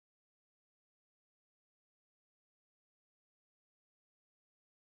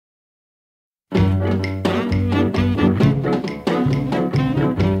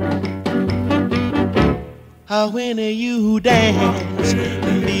When you dance,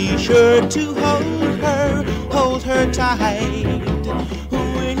 be sure to hold her tight.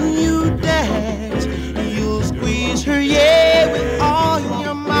 When you dance, you'll squeeze her, yeah, with all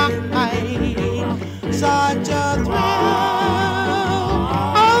your might. Such a thrill,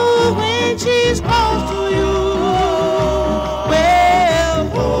 oh, when she's close to you. Well,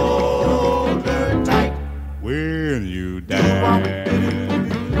 hold her tight when you dance.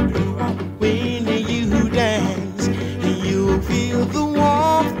 When you dance, you'll feel the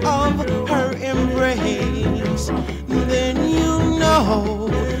warmth of her embrace. Then you know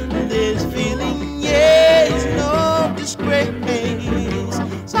this feeling, yeah, is no disgrace.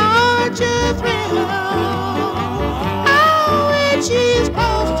 Such a thrill, oh, when she's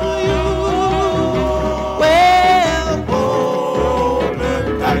close to you. Well, hold her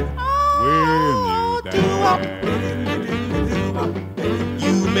tight when you dance.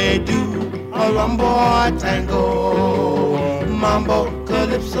 You may do a rumbo or tango, mambo,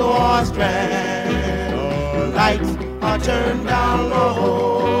 calypso or strand. Lights are turned down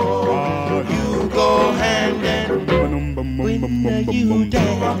low. You go hand in when you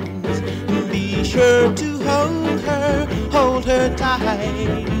dance. Be sure to hold her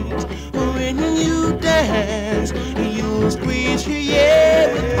tight. When you dance, you'll squeeze her,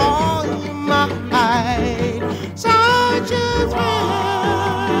 yeah, with all your might. Such a thrill,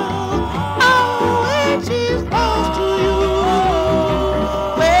 she's close to you.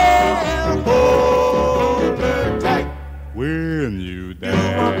 Well, hold her tight when you dance.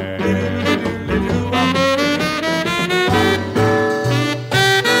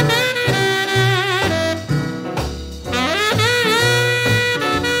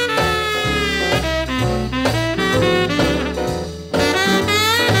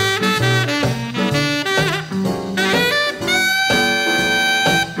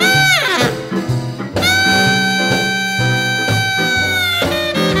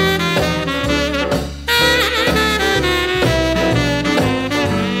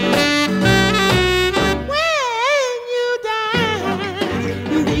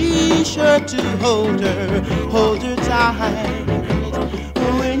 To hold her tight.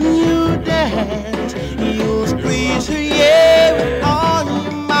 When you dance, you'll squeeze her, yeah, with all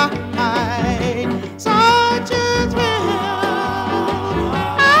your might. Such a thrill,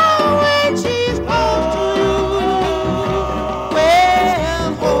 oh, when she's close to you. Well,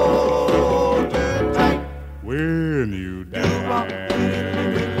 hold her tight when you dance.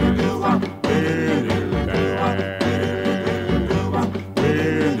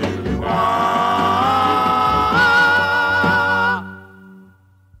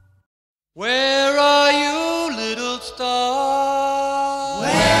 Where are you, little star?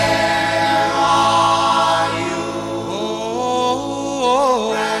 Where are you?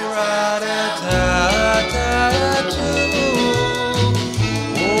 Oh, rat-a-tat-tat-too.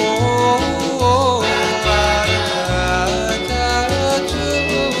 Oh, rat-a-tat-tat-too.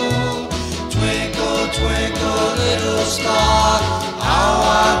 Twinkle, twinkle, little star, how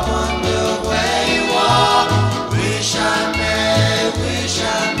I wonder where you are. Wish I may, wish I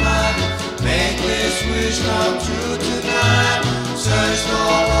might make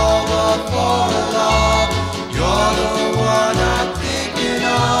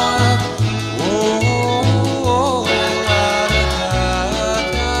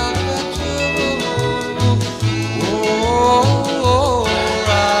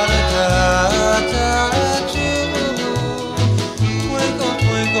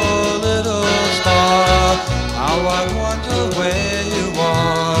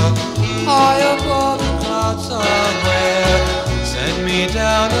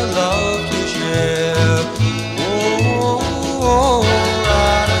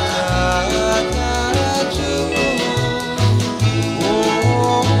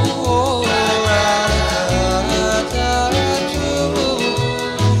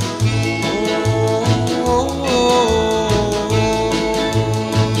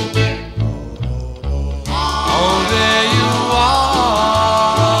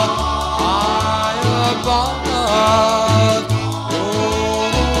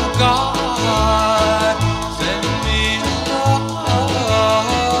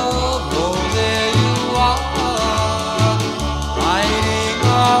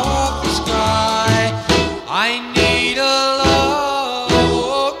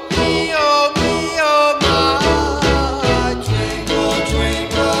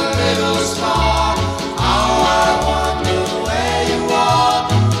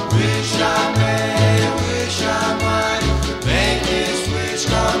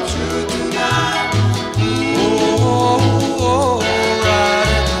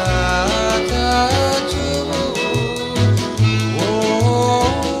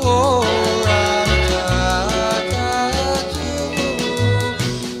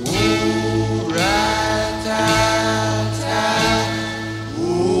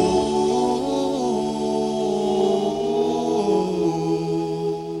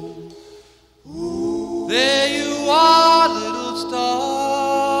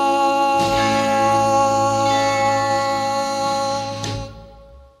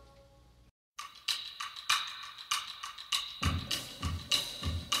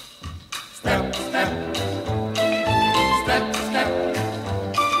Step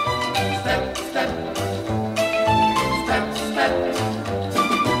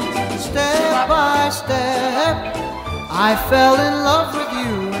by step, I fell in love with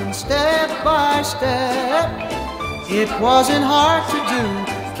you, and step by step, it wasn't hard to do.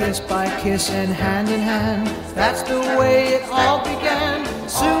 Kiss by kiss and hand in hand, that's the way it all began.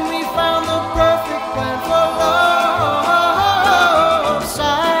 Soon we found the perfect plan for love.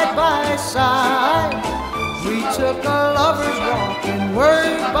 Side by side, we took a lover's walk, and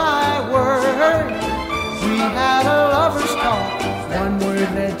word by word, we had a lover's talk. One word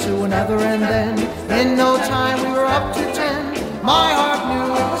led to another, and then in no time we were up to 10. My heart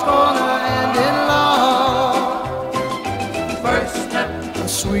knew it was gonna end in love. First step, A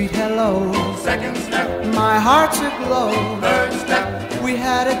sweet hello. second step, My heart's aglow. third step, We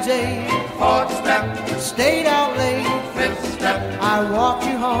had a date, fourth step, stayed out late. fifth step, I walked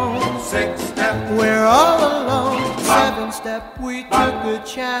you home, sixth step, we're all alone. Seventh step, we took a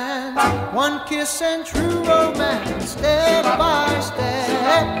chance. One kiss and true romance. Step by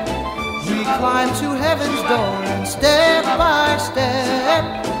step, we climbed to heaven's door, and step by step,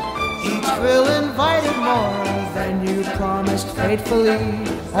 each thrill invited more than you promised faithfully.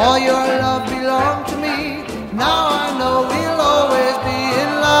 All your love belonged to me. Now I know we'll always be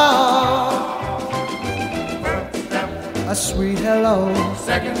in love. A sweet hello.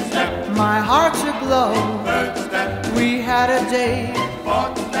 second step, My heart's aglow. third step, We had a date,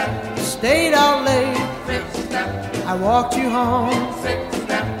 fourth step, stayed out late. fifth step, I walked you home, sixth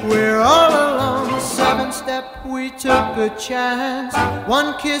step, we're all alone. Seventh step, we took a chance.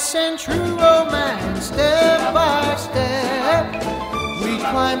 One kiss and true romance. Step by step, we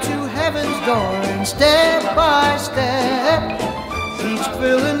climbed to heaven's door, and step by step, each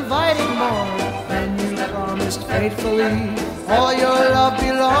thrill inviting more than you promised faithfully. All your love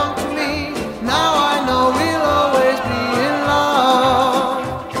belonged to me. Now I know we'll always be in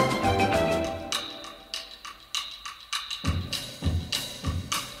love.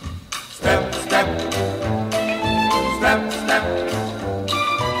 step, step, step, step,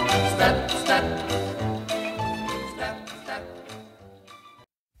 step, step, step, step.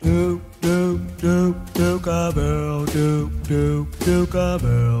 Do do do do cowbell do do do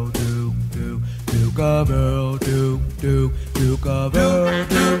cowbell do do do cowbell do do do cowbell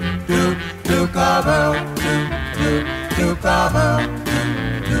do do do cowbell do do do cowbell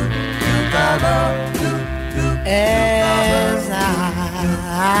do do do cowbell do do. As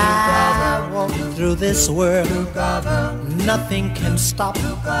I walk through this world, nothing can stop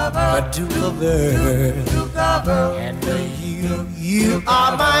a Duke of Earl. And you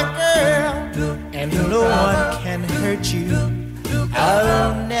are my girl, and no one can hurt you.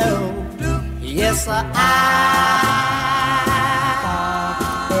 Oh no, yes I.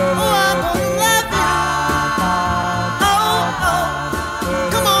 Oh, I'm gonna love you. Oh, oh,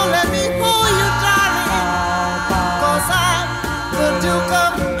 come on, let me hold you, darling. 'Cause I'm the Duke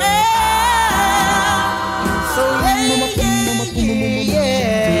of Earl. So yeah,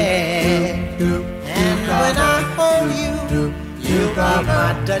 yeah. And when I hold you, you are my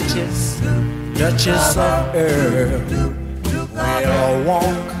Duchess, Duchess of Earl. We'll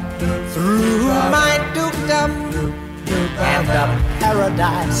walk through my dukedom, and the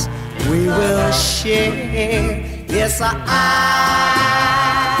paradise we will share. Yes, I.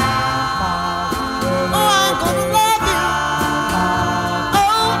 Oh, I'm gonna love you.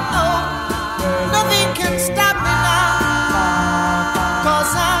 Oh, oh, nothing can stop me now,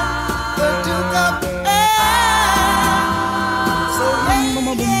 'cause I'm the Duke of Earl. So yeah,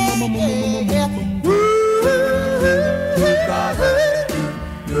 yeah, yeah.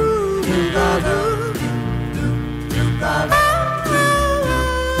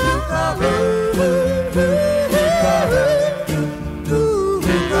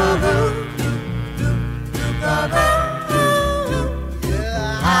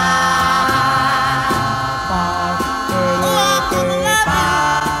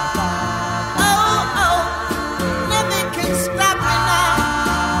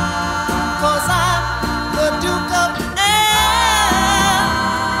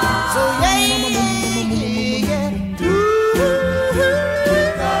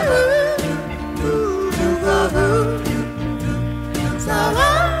 So